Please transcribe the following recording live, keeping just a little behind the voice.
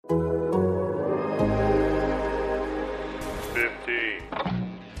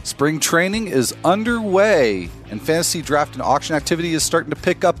Spring training is underway, and fantasy draft and auction activity is starting to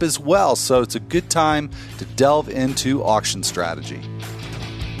pick up as well, so it's a good time to delve into auction strategy.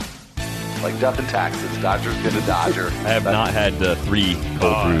 Like death and taxes, Dodger's gonna Dodger. I have not had the 3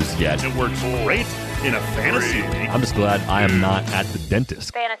 cold brews yet. It works great in a fantasy league. I'm just glad I am not at the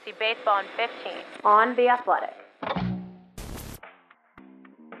dentist. Fantasy Baseball in 15 on The Athletic.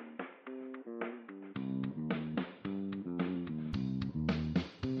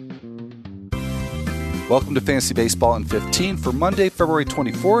 Welcome to Fantasy Baseball in 15 for Monday, February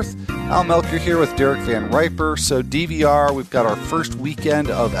 24th. Al Melchior here with Derek Van Riper. So DVR, we've got our first weekend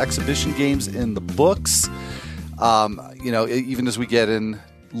of exhibition games in the books. Even as we get in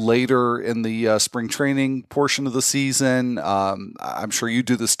later in the spring training portion of the season, I'm sure you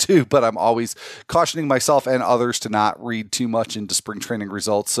do this too, but I'm always cautioning myself and others to not read too much into spring training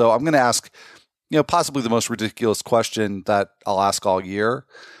results. So I'm going to ask, possibly the most ridiculous question that I'll ask all year.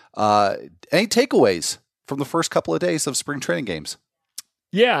 Any takeaways from the first couple of days of spring training games?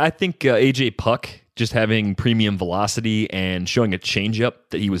 Yeah, I think AJ Puk just having premium velocity and showing a changeup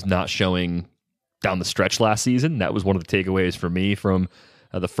that he was not showing down the stretch last season. That was one of the takeaways for me from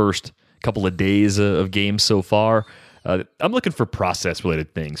the first couple of days of games so far. I'm looking for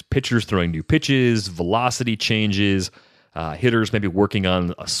process-related things. Pitchers throwing new pitches, velocity changes, hitters maybe working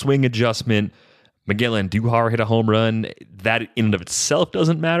on a swing adjustment. Miguel Andujar hit a home run. That in and of itself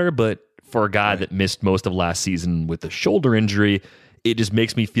doesn't matter, but for a guy that missed most of last season with a shoulder injury, it just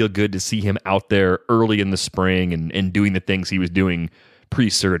makes me feel good to see him out there early in the spring and doing the things he was doing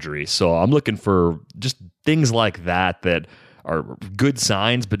pre-surgery. So I'm looking for just things like that are good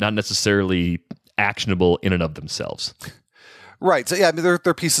signs, but not necessarily actionable in and of themselves. Right. So, there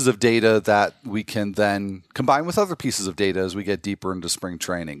are pieces of data that we can then combine with other pieces of data as we get deeper into spring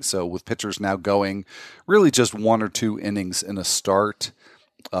training. So with pitchers now going really just 1 or 2 innings in a start,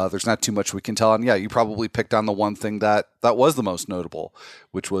 there's not too much we can tell. And you probably picked on the one thing that was the most notable,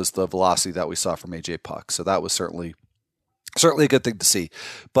 which was the velocity that we saw from AJ Puk. So that was certainly a good thing to see.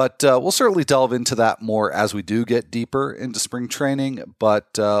 But we'll certainly delve into that more as we do get deeper into spring training.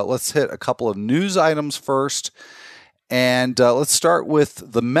 But let's hit a couple of news items first. And let's start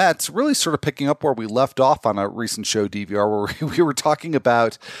with the Mets, really sort of picking up where we left off on a recent show, DVR, where we were talking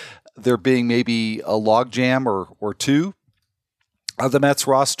about there being maybe a logjam or two of the Mets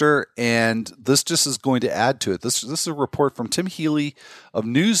roster, and this just is going to add to it. This is a report from Tim Healy of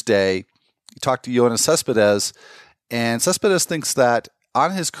Newsday. He talked to Yoenis Cespedes, and Cespedes thinks that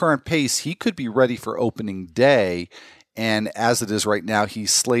on his current pace, he could be ready for opening day. And as it is right now,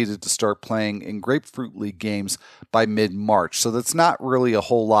 he's slated to start playing in Grapefruit League games by mid-March. So that's not really a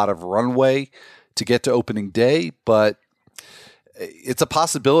whole lot of runway to get to opening day, but it's a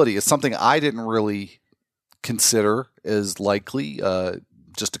possibility. It's something I didn't really consider as likely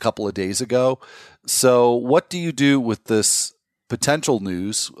just a couple of days ago. So what do you do with this potential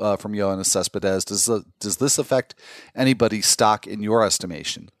news from Yoenis Cespedes? Does this affect anybody's stock in your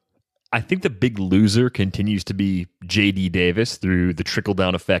estimation? I think the big loser continues to be J.D. Davis through the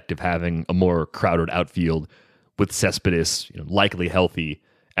trickle-down effect of having a more crowded outfield with Cespedes likely healthy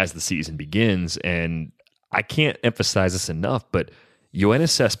as the season begins. And I can't emphasize this enough, but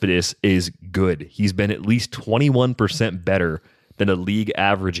Yoenis Cespedes is good. He's been at least 21% better than a league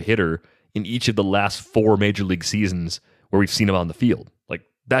average hitter in each of the last 4 major league seasons where we've seen him on the field. Like,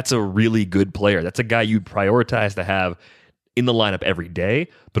 that's a really good player. That's a guy you'd prioritize to have in the lineup every day,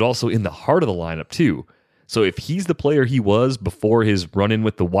 but also in the heart of the lineup too. So if he's the player he was before his run-in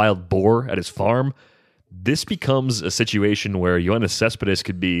with the wild boar at his farm, this becomes a situation where Yoenis Cespedes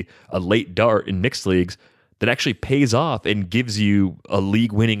could be a late dart in mixed leagues that actually pays off and gives you a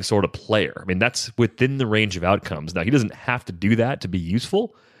league-winning sort of player. I mean, that's within the range of outcomes. Now, he doesn't have to do that to be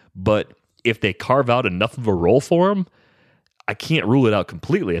useful, but if they carve out enough of a role for him, I can't rule it out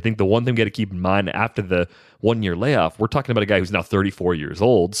completely. I think the one thing we got to keep in mind after the 1-year layoff, we're talking about a guy who's now 34 years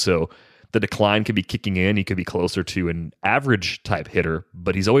old, so the decline could be kicking in. He could be closer to an average type hitter,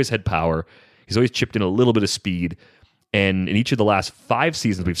 but he's always had power. He's always chipped in a little bit of speed, and in each of the last 5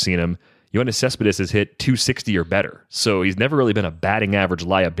 seasons we've seen him, Yoenis Cespedes has hit 260 or better. So he's never really been a batting average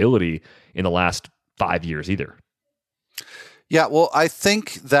liability in the last 5 years either. Yeah, well, I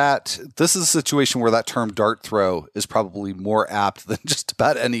think that this is a situation where that term dart throw is probably more apt than just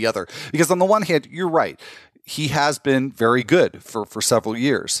about any other. Because on the one hand, you're right. He has been very good for several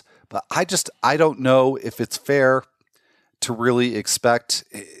years. But I don't know if it's fair to really expect.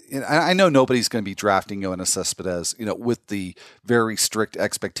 I know nobody's going to be drafting Yoenis Cespedes, with the very strict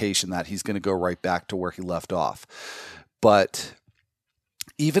expectation that he's going to go right back to where he left off. But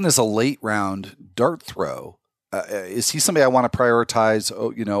even as a late round dart throw, is he somebody I want to prioritize,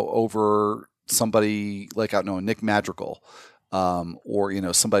 over somebody like, I don't know, Nick Madrigal,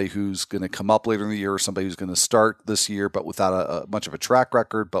 or, somebody who's going to come up later in the year, or somebody who's going to start this year, but without a much of a track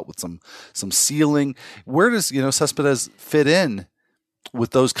record, but with some ceiling. Where does, Cespedes fit in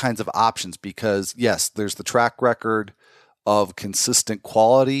with those kinds of options? Because yes, there's the track record of consistent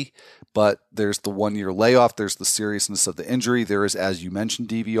quality, but there's the 1 year layoff. There's the seriousness of the injury. There is, as you mentioned,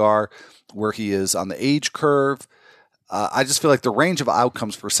 DVR, where he is on the age curve. I just feel like the range of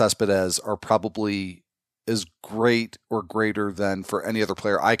outcomes for Cespedes are probably as great or greater than for any other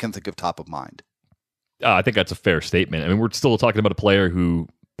player I can think of top of mind. I think that's a fair statement. I mean, we're still talking about a player who,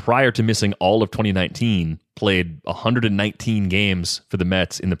 prior to missing all of 2019, played 119 games for the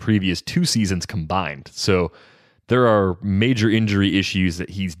Mets in the previous 2 seasons combined. So there are major injury issues that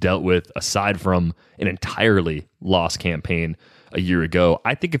he's dealt with aside from an entirely lost campaign a year ago.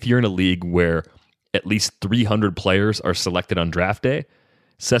 I think if you're in a league where at least 300 players are selected on draft day,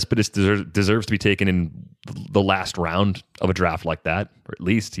 Cespedes deserves to be taken in the last round of a draft like that, or at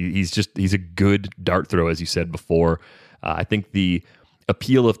least he's a good dart throw, as you said before. I think the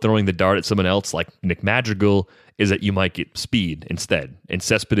appeal of throwing the dart at someone else like Nick Madrigal is that you might get speed instead. And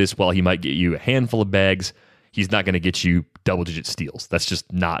Cespedes, while he might get you a handful of bags, he's not going to get you double-digit steals. That's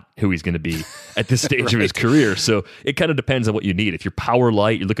just not who he's going to be at this stage Right. of his career. So it kind of depends on what you need. If you're power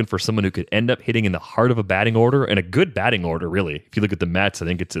light, you're looking for someone who could end up hitting in the heart of a batting order, and a good batting order, really. If you look at the Mets, I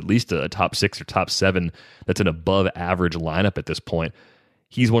think it's at least a top 6 or top 7 that's an above-average lineup at this point.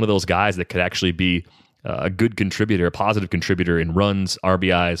 He's one of those guys that could actually be a good contributor, a positive contributor in runs,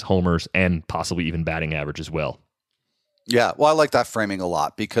 RBIs, homers, and possibly even batting average as well. Yeah, well, I like that framing a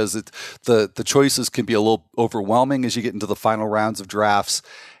lot because the choices can be a little overwhelming as you get into the final rounds of drafts.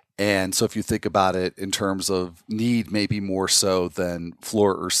 And so if you think about it in terms of need, maybe more so than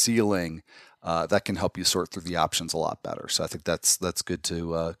floor or ceiling, that can help you sort through the options a lot better. So I think that's good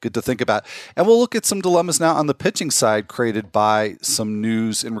to think about. And we'll look at some dilemmas now on the pitching side created by some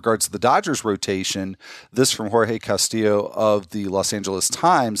news in regards to the Dodgers rotation. This from Jorge Castillo of the Los Angeles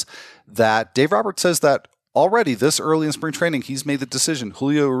Times, that Dave Roberts says that already this early in spring training, he's made the decision.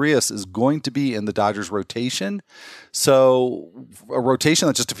 Julio Urias is going to be in the Dodgers rotation. So a rotation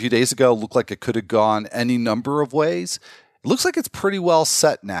that just a few days ago looked like it could have gone any number of ways. It looks like it's pretty well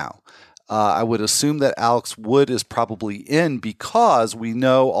set now. I would assume that Alex Wood is probably in because we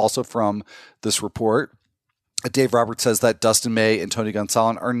know also from this report, Dave Roberts says that Dustin May and Tony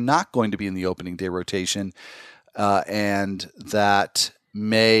Gonsolin are not going to be in the opening day rotation, and that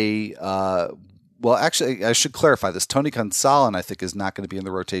May well, actually, I should clarify this. Tony Gonsolin, I think, is not going to be in the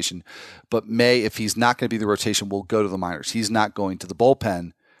rotation. But May, if he's not going to be in the rotation, will go to the minors. He's not going to the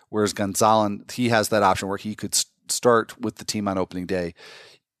bullpen, whereas Gonsolin, he has that option where he could start with the team on opening day,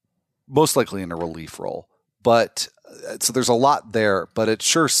 most likely in a relief role. But so there's a lot there, but it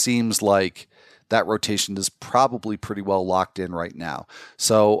sure seems like that rotation is probably pretty well locked in right now.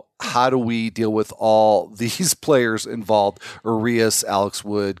 So how do we deal with all these players involved? Urias, Alex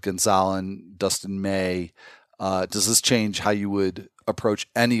Wood, Gonsolin, Dustin May. Does this change how you would approach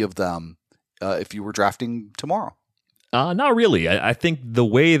any of them if you were drafting tomorrow? Not really. I think the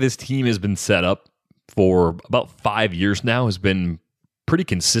way this team has been set up for about 5 years now has been pretty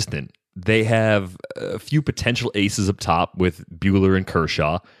consistent. They have a few potential aces up top with Buehler and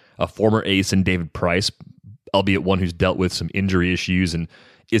Kershaw, a former ace in David Price, albeit one who's dealt with some injury issues and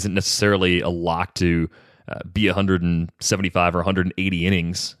isn't necessarily a lock to be 175 or 180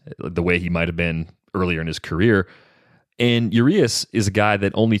 innings the way he might have been earlier in his career. And Urias is a guy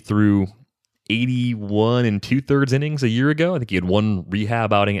that only threw 81 and 2/3 innings a year ago. I think he had one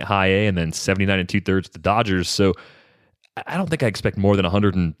rehab outing at high A and then 79 and 2/3 at the Dodgers. So I don't think I expect more than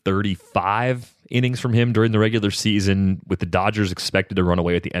 135 innings from him during the regular season. With the Dodgers expected to run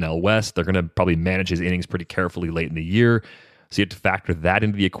away with the NL West, they're going to probably manage his innings pretty carefully late in the year. So you have to factor that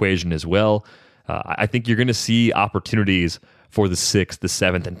into the equation as well. I think you're going to see opportunities for the 6th, the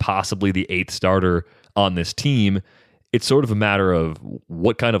 7th, and possibly the 8th starter on this team. It's sort of a matter of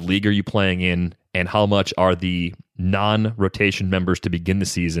what kind of league are you playing in and how much are the non-rotation members to begin the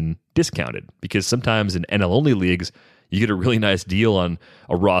season discounted. Because sometimes in NL-only leagues, you get a really nice deal on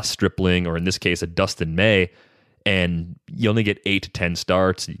a Ross Stripling, or in this case, a Dustin May, and you only get 8 to 10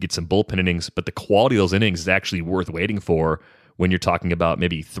 starts. You get some bullpen innings, but the quality of those innings is actually worth waiting for when you're talking about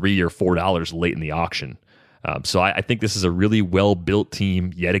maybe $3 or $4 late in the auction. So I think this is a really well-built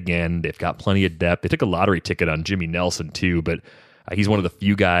team yet again. They've got plenty of depth. They took a lottery ticket on Jimmy Nelson too, but he's one of the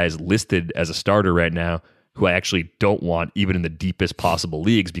few guys listed as a starter right now who I actually don't want even in the deepest possible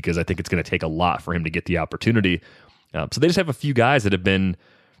leagues because I think it's going to take a lot for him to get the opportunity. So they just have a few guys that have been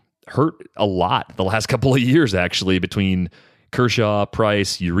hurt a lot the last couple of years, actually, between Kershaw,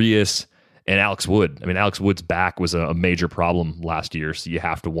 Price, Urias, and Alex Wood. I mean, Alex Wood's back was a major problem last year, so you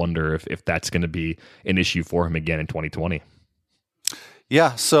have to wonder if that's going to be an issue for him again in 2020.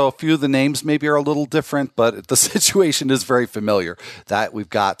 Yeah, so a few of the names maybe are a little different, but the situation is very familiar. That we've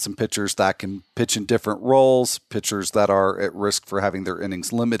got some pitchers that can pitch in different roles, pitchers that are at risk for having their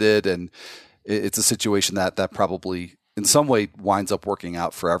innings limited, and it's a situation that probably in some way winds up working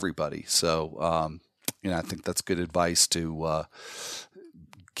out for everybody. So, I think that's good advice to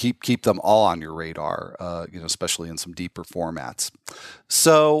keep them all on your radar, especially in some deeper formats.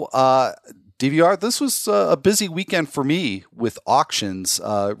 So, DVR, this was a busy weekend for me with auctions.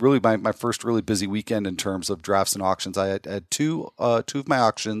 Really, my first really busy weekend in terms of drafts and auctions. I had two of my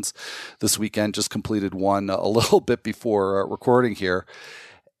auctions this weekend. Just completed one a little bit before recording here,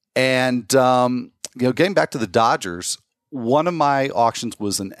 and getting back to the Dodgers, one of my auctions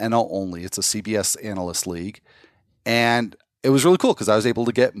was an NL only. It's a CBS Analyst League, and it was really cool because I was able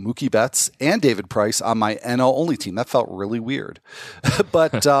to get Mookie Betts and David Price on my NL only team. That felt really weird.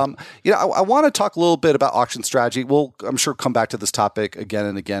 But, I want to talk a little bit about auction strategy. We'll, I'm sure, come back to this topic again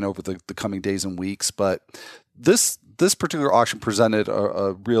and again over the coming days and weeks. But this particular auction presented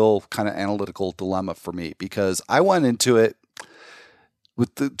a real kind of analytical dilemma for me because I went into it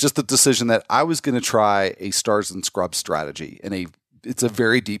with the decision that I was going to try a stars and scrubs strategy. It's a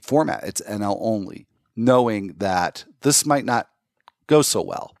very deep format. It's NL only, knowing that this might not go so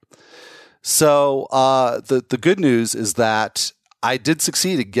well. So the good news is that I did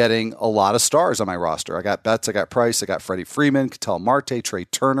succeed at getting a lot of stars on my roster. I got Betts, I got Price, I got Freddie Freeman, Ketel Marte, Trey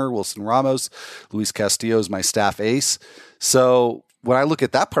Turner, Wilson Ramos, Luis Castillo is my staff ace. So when I look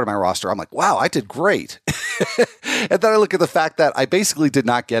at that part of my roster, I'm like, wow, I did great. And then I look at the fact that I basically did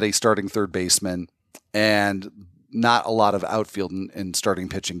not get a starting third baseman and not a lot of outfield and starting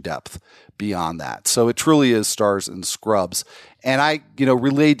pitching depth beyond that. So it truly is stars and scrubs. And I,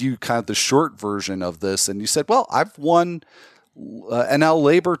 relayed you kind of the short version of this. And you said, well, I've won NL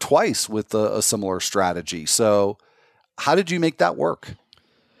Labor twice with a similar strategy. So how did you make that work?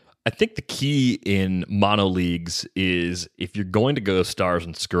 I think the key in mono leagues is if you're going to go stars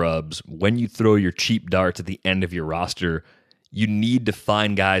and scrubs, when you throw your cheap darts at the end of your roster, you need to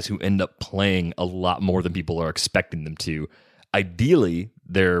find guys who end up playing a lot more than people are expecting them to. Ideally,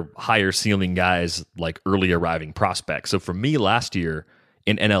 they're higher ceiling guys like early arriving prospects. So for me last year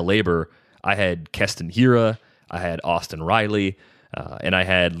in NL Labor, I had Keston Hiura, I had Austin Riley, and I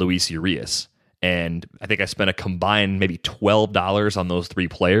had Luis Urias. And I think I spent a combined maybe $12 on those three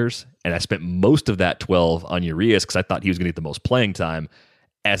players. And I spent most of that $12 on Urias because I thought he was going to get the most playing time.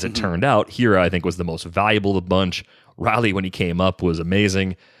 As it turned out, Hiura, I think, was the most valuable of the bunch. Riley, when he came up, was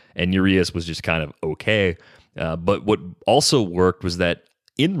amazing. And Urias was just kind of okay. But what also worked was that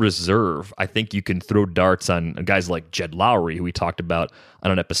in reserve, I think you can throw darts on guys like Jed Lowry, who we talked about on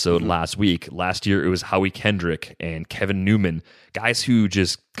an episode last week. Last year, it was Howie Kendrick and Kevin Newman, guys who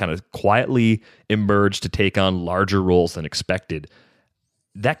just kind of quietly emerged to take on larger roles than expected.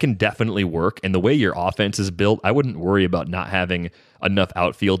 That can definitely work. And the way your offense is built, I wouldn't worry about not having enough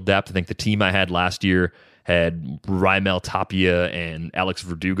outfield depth. I think the team I had last year had Raimel Tapia and Alex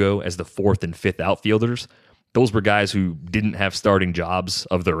Verdugo as the fourth and fifth outfielders. Those were guys who didn't have starting jobs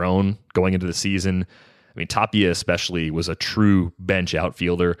of their own going into the season. I mean, Tapia especially was a true bench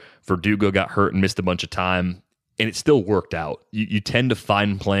outfielder. Verdugo got hurt and missed a bunch of time, and it still worked out. You tend to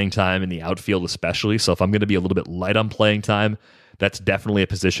find playing time in the outfield especially, so if I'm going to be a little bit light on playing time, that's definitely a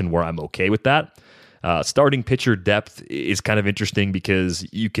position where I'm okay with that. Starting pitcher depth is kind of interesting because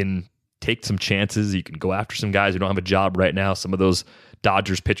you can take some chances. You can go after some guys who don't have a job right now. Some of those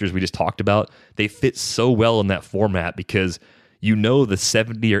Dodgers pitchers we just talked about, they fit so well in that format because the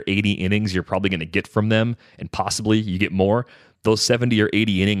 70 or 80 innings you're probably going to get from them, and possibly you get more. Those 70 or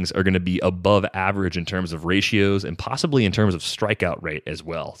 80 innings are going to be above average in terms of ratios and possibly in terms of strikeout rate as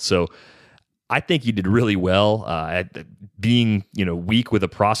well. So I think you did really well at being, weak with a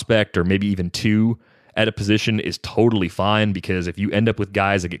prospect or maybe even two at a position is totally fine, because if you end up with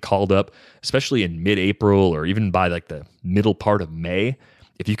guys that get called up, especially in mid-April or even by like the middle part of May,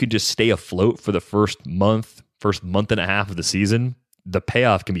 if you can just stay afloat for the first month and a half of the season, the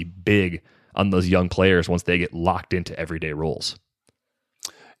payoff can be big on those young players once they get locked into everyday roles.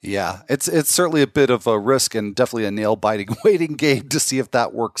 Yeah, it's certainly a bit of a risk and definitely a nail-biting waiting game to see if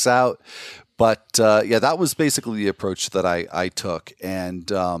that works out. But that was basically the approach that I took.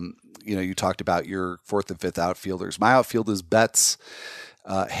 And you talked about your fourth and fifth outfielders. My outfield is Betts,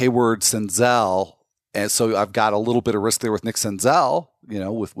 Hayward, Senzel. And so I've got a little bit of risk there with Nick Senzel,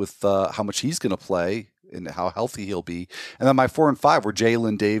 with how much he's going to play and how healthy he'll be. And then my 4 and 5 were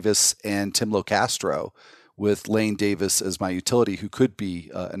Jalen Davis and Tim Locastro, with Lane Davis as my utility, who could be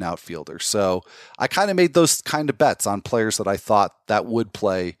an outfielder. So I kind of made those kind of bets on players that I thought that would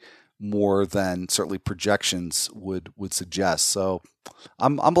play more than certainly projections would suggest. So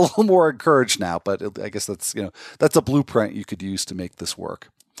I'm a little more encouraged now, but I guess that's a blueprint you could use to make this work.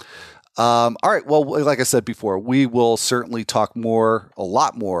 All right. Well, like I said before, we will certainly talk a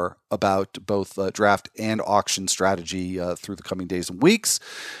lot more about both draft and auction strategy through the coming days and weeks.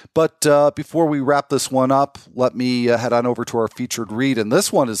 But before we wrap this one up, let me head on over to our featured read. And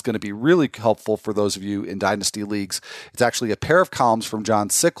this one is going to be really helpful for those of you in Dynasty Leagues. It's actually a pair of columns from John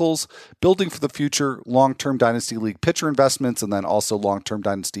Sickles, Building for the Future, Long-Term Dynasty League Pitcher Investments, and then also Long-Term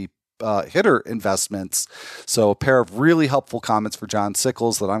Dynasty hitter investments. So a pair of really helpful comments for John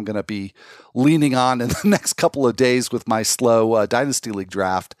Sickles that I'm going to be leaning on in the next couple of days with my slow Dynasty League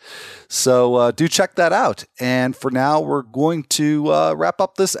draft. So do check that out. And for now, we're going to wrap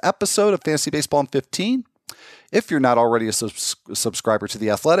up this episode of Fantasy Baseball in 15. If you're not already a subscriber to The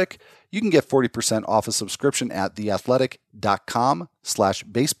Athletic, you can get 40% off a subscription at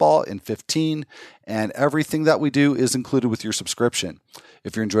theathletic.com/baseball in 15. And everything that we do is included with your subscription.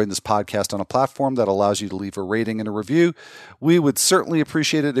 If you're enjoying this podcast on a platform that allows you to leave a rating and a review, we would certainly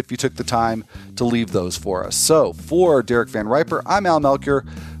appreciate it if you took the time to leave those for us. So for Derek Van Riper, I'm Al Melchior.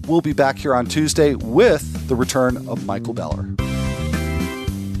 We'll be back here on Tuesday with the return of Michael Beller.